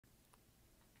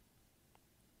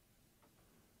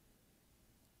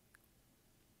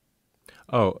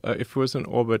Oh, if it was in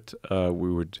orbit,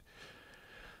 we would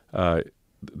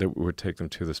we would take them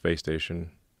to the space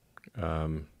station.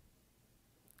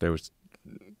 There was,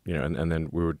 and then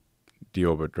we would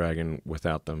deorbit Dragon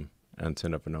without them and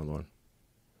send up another one.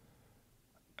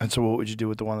 And so what would you do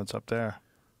with the one that's up there?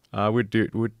 We'd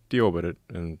deorbit it,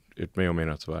 and it may or may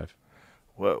not survive.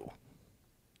 Whoa.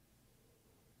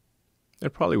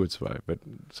 It probably would survive, but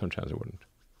sometimes it wouldn't.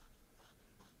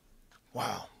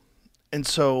 Wow. And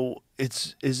so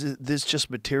this just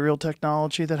material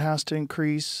technology that has to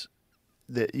increase?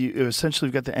 That you essentially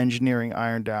have got the engineering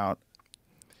ironed out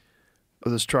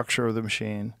of the structure of the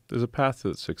machine. There's a path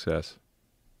to success,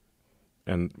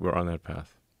 and we're on that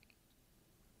path.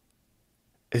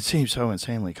 It seems so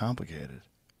insanely complicated.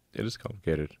 It is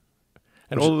complicated.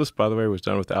 And all of this, by the way, was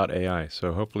done without AI,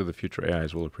 so hopefully the future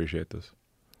AIs will appreciate this.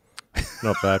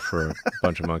 Not bad for a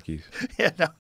bunch of monkeys. Yeah, no.